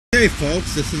Hey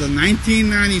folks, this is a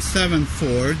 1997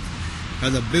 Ford.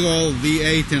 Has a big old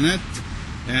V8 in it,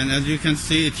 and as you can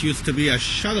see, it used to be a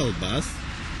shuttle bus,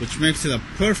 which makes it a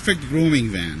perfect grooming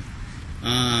van.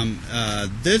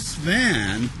 This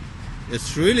van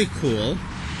is really cool.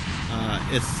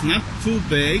 It's not too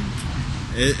big.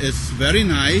 It's very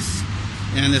nice,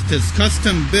 and it is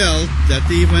custom built that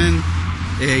even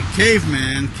a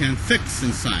caveman can fix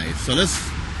inside. So let's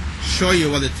show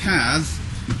you what it has.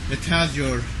 It has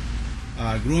your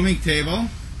grooming table.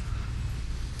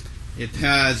 It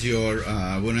has your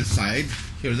we're inside.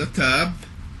 Here's a tub.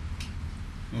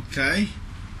 Okay,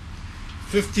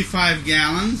 55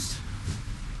 gallons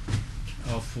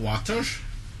of water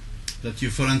that you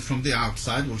fill in from the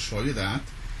outside. We'll show you that.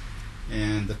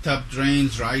 And the tub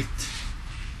drains right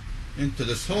into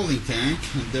this holding tank,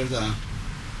 and there's a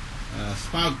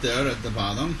spout there at the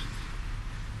bottom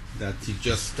that you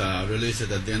just release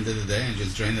it at the end of the day and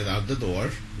just drain it out the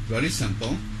door. Very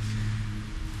simple.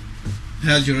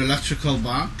 Has your electrical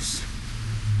box,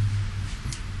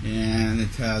 and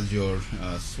it has your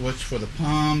switch for the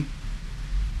pump.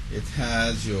 It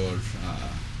has your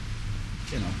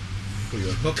for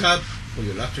your hookup, for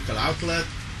your electrical outlet.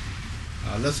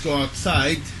 Let's go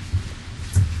outside.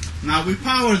 Now we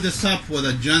power this up with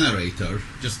a generator,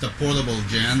 just a portable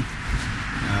gen.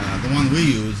 The one we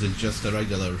use is just a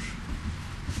regular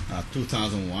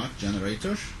 2000 watt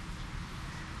generator.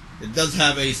 It does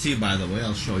have AC, by the way.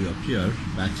 I'll show you up here,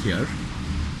 back here.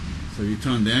 So you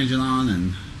turn the engine on,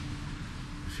 and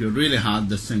if you're really hot,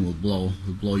 this thing will blow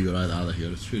you right out of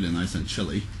here. It's really nice and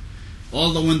chilly.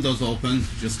 All the windows open,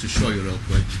 just to show you real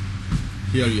quick.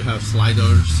 Here you have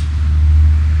sliders.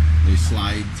 They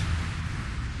slide.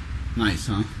 Nice,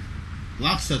 huh?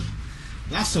 Lots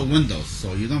of windows,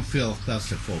 so you don't feel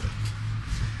claustrophobic.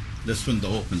 This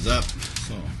window opens up,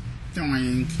 so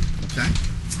okay.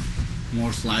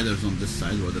 More sliders on this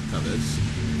side where the tub is.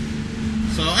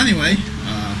 So anyway,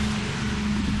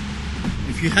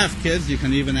 if you have kids, you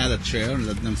can even add a chair and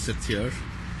let them sit here.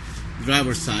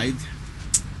 Driver's side,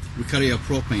 we carry a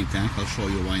propane tank. I'll show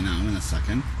you why now in a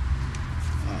second.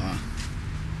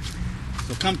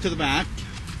 So come to the back.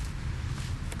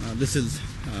 This is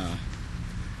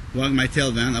Wag My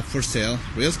Tail van, up for sale.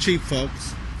 Real cheap,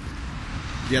 folks.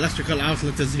 The electrical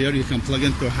outlet is here. You can plug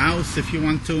into a house if you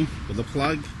want to with a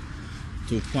plug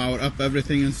to power up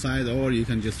everything inside, or you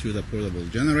can just use a portable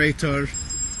generator.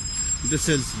 This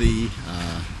is the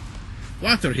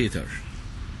water heater.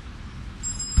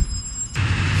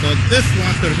 So this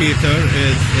water heater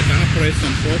it operates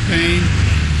on propane,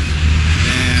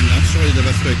 and I'll show you the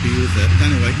best way to use it.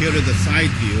 Anyway, here is the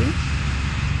side view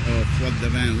of what the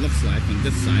van looks like on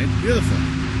this side. Beautiful.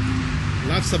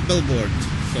 Lots of billboards.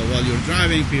 So while you're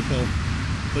driving, people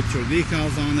put your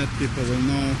decals on it. People will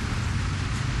know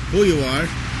who you are.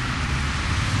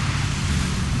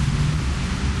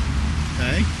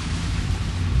 Okay.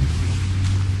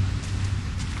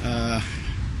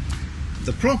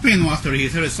 The propane water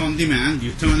heater is on demand.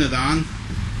 You turn it on,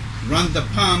 run the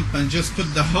pump, and just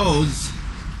put the hose,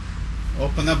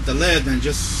 open up the lid, and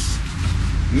just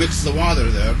mix the water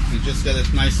there, and just get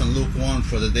it nice and lukewarm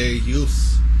for the day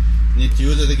use. Need to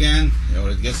use it again,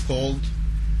 or it gets cold,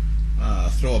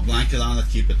 throw a blanket on it,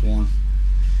 keep it warm.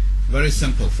 Very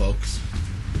simple, folks.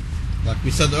 Like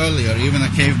we said earlier, even a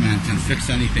caveman can fix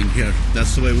anything here.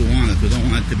 That's the way we want it. We don't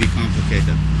want it to be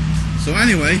complicated. So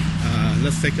anyway,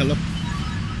 let's take a look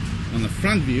on the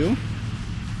front view,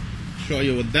 show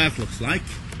you what that looks like.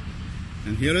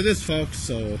 And here it is, folks.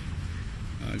 So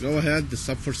go ahead, it's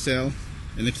up for sale,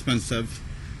 inexpensive,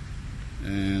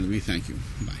 and we thank you.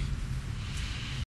 Bye.